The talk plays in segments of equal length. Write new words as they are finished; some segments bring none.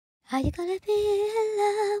Are you gonna be in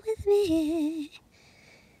love with me?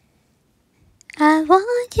 I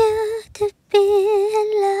want you to be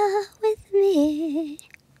in love with me.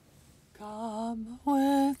 Come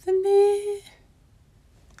with me,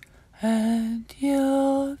 and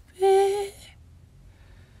you'll be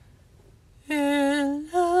in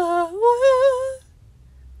love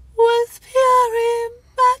with pure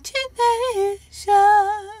imagination.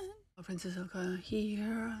 Princess Ilka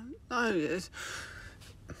here.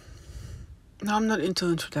 No, I'm not into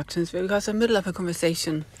introductions because I'm in the middle of a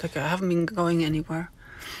conversation. Like, I haven't been going anywhere.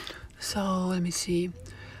 So, let me see.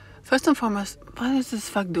 First and foremost, what is this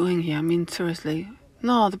fuck doing here? I mean, seriously.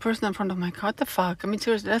 No, the person in front of my car, what the fuck? I mean,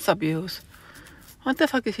 seriously, that's abuse. What the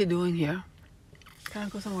fuck is he doing here? Can I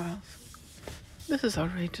go somewhere else? This is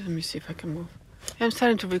outrageous. Let me see if I can move. Yeah, I'm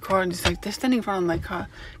starting to record and it's like, they're standing in front of my car.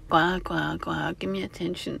 Quack, quack, quack, give me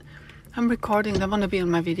attention. I'm recording, they want to be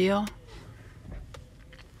on my video.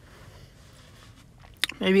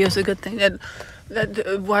 Maybe it's a good thing that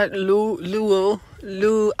what Lou,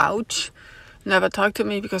 ouch, never talked to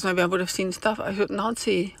me because maybe I would have seen stuff I should not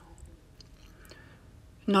see.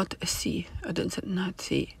 Not see. I didn't say not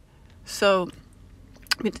see. So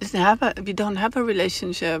we don't have a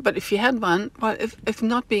relationship. But if he had one, well, if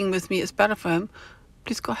not being with me is better for him,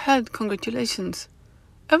 please go ahead. Congratulations.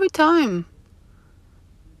 Every time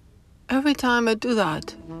I do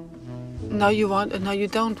that. Now you want and now you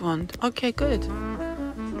don't want. Okay, good.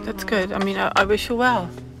 That's good. I mean, I wish you well.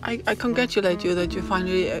 I congratulate you that you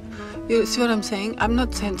finally... you see what I'm saying? I'm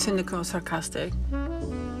not saying cynical or sarcastic.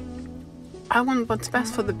 I want what's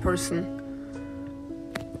best for the person.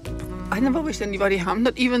 I never wished anybody harm.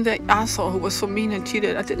 Not even the asshole who was so mean and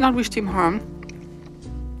cheated. I did not wish him harm.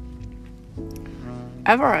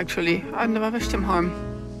 Ever, actually. I never wished him harm.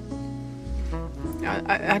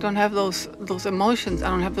 I don't have those emotions. I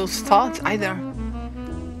don't have those thoughts either.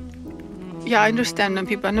 Yeah, I understand when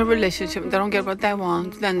people are in a relationship, they don't get what they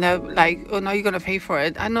want, then they're like, oh, now you're going to pay for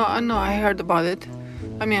it. I know, I heard about it.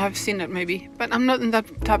 I mean, I've seen it maybe, but I'm not in that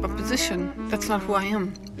type of position. That's not who I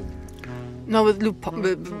am. No, with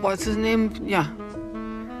what's his name? Yeah.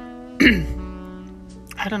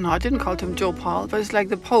 I don't know, I didn't call him Joe Paul, but it's like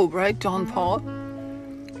the Pope, right? John Paul.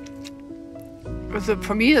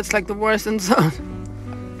 For me, it's like the worst, and so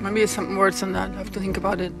maybe it's something worse than that. I have to think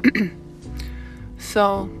about it.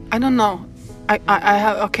 So, I don't know.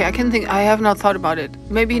 I can think. I have not thought about it.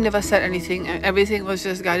 Maybe he never said anything. Everything was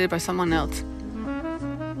just guided by someone else.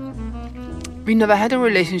 We never had a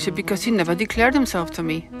relationship because he never declared himself to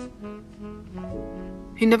me.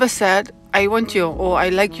 He never said, I want you, or I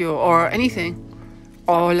like you, or anything.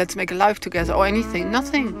 Or let's make a life together, or anything.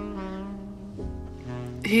 Nothing.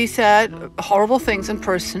 He said horrible things in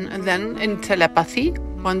person, and then in telepathy,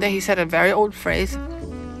 one day he said a very old phrase.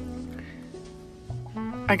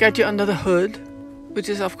 I got you under the hood, which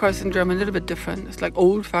is, of course, in German a little bit different. It's like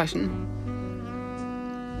old-fashioned.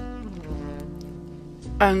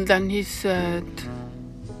 And then he said,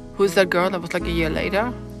 who's that girl? That was like a year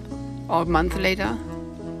later, or a month later.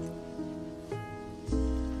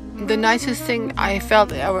 The nicest thing I felt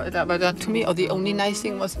that to me, or the only nice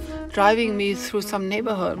thing, was driving me through some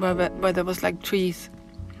neighborhood where there was like trees.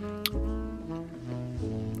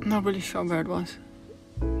 Not really sure where it was.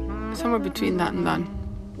 Somewhere between that and that.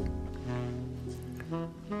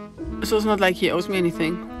 So it's not like he owes me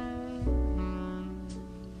anything.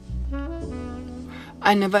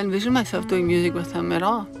 I never envisioned myself doing music with him at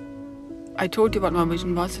all. I told you what my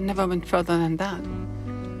vision was and never went further than that.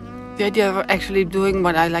 The idea of actually doing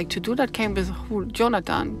what I like to do, that came with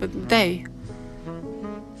Jonathan, but they,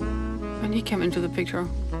 when he came into the picture.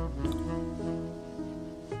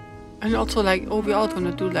 And also like, oh, we're all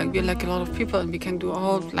gonna do like, we're like a lot of people and we can do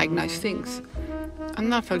all like nice things.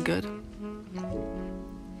 And that felt good.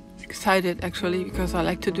 Excited actually, because I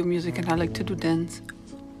like to do music and I like to do dance.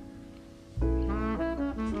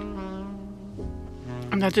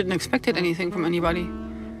 And I didn't expect anything from anybody.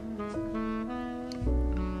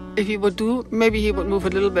 If he would do, maybe he would move a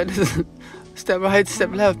little bit, step right,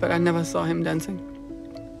 step left, but I never saw him dancing.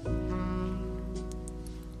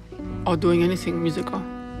 Or doing anything musical.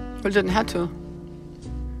 Well, didn't have to.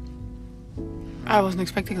 I wasn't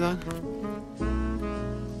expecting that.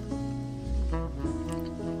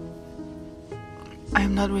 I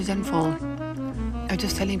am not resentful. I'm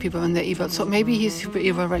just telling people when they're evil. So maybe he's super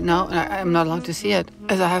evil right now and I'm not allowed to see it.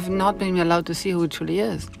 As I have not been allowed to see who it truly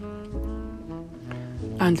is.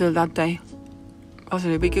 Until that day. Was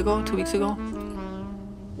it a week ago? 2 weeks ago?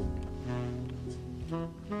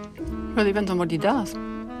 Well, it depends on what he does.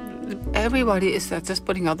 Everybody is just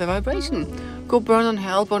putting out their vibration. Go burn on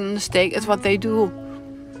hell, burn on the stake. It's what they do.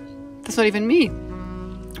 That's not even me.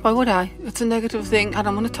 Why would I? It's a negative thing. I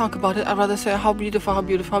don't want to talk about it. I'd rather say how beautiful, how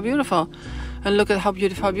beautiful, how beautiful. And look at how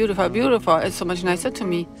beautiful, how beautiful, how beautiful. It's so much nicer to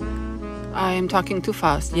me. I am talking too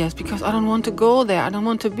fast, yes, because I don't want to go there. I don't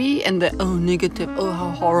want to be in the, oh, negative, oh, how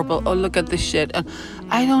horrible, oh, look at this shit. And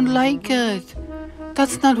I don't like it.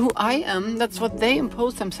 That's not who I am. That's what they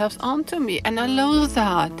impose themselves onto me. And I loathe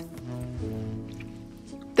that.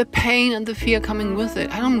 The pain and the fear coming with it.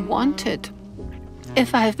 I don't want it.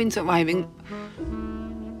 If I have been surviving,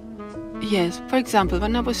 yes, for example,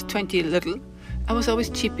 when I was 20 little, I was always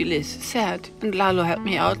cheapy Liz, sad. And Lalo helped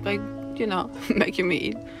me out by, making me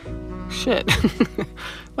eat shit.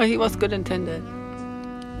 Well, he was good intended.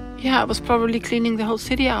 Yeah, I was probably cleaning the whole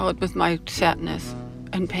city out with my sadness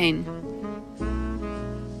and pain.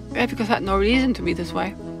 Yeah, because I had no reason to be this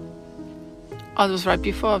way. I was right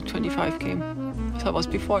before 25 came. So I was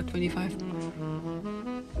before 25.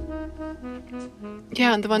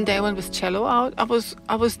 Yeah, and the one day I went with cello out, I was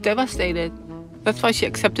devastated. That's why she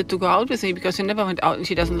accepted to go out with me, because she never went out and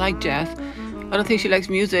she doesn't like jazz. I don't think she likes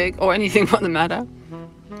music or anything for the matter.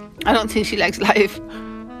 I don't think she likes life.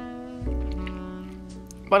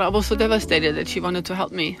 But I was so devastated that she wanted to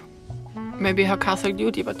help me. Maybe her Catholic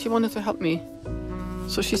duty, but she wanted to help me.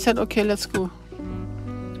 So she said, okay, let's go.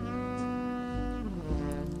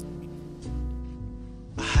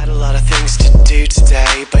 I had a lot of things to do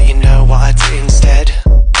today, but you know what I did instead?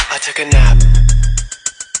 I took a nap.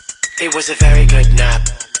 It was a very good nap.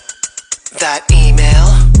 That email,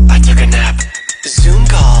 I took a nap. Zoom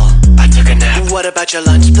call, I took a nap. What about your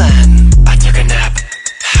lunch plan? I took a nap.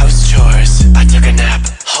 House chores, I took a nap.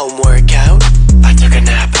 Home workout, I took a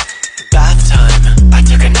nap. Bath time, I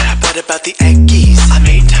took a nap. What about the eggies? I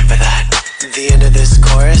made time for that. The end of this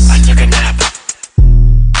chorus, I took a nap.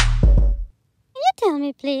 You tell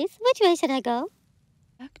me, please, which way should I go?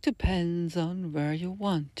 That depends on where you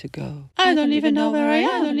want to go. I don't even know where I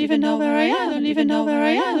am. I don't even know where I am. I don't even know where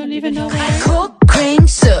I am. I don't even know where I am. Cool cream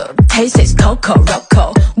soup, tastes Coco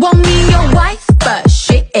Roco. Want me your wife, but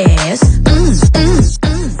she is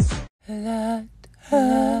Let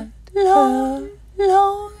her alone.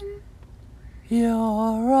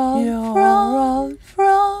 You're out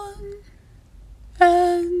front.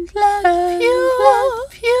 And let you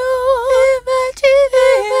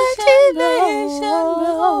imagination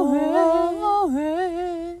blow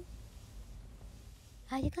away.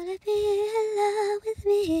 Are you gonna be in love with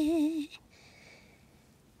me?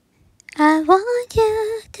 I want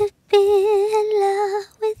you to be in love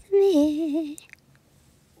with me.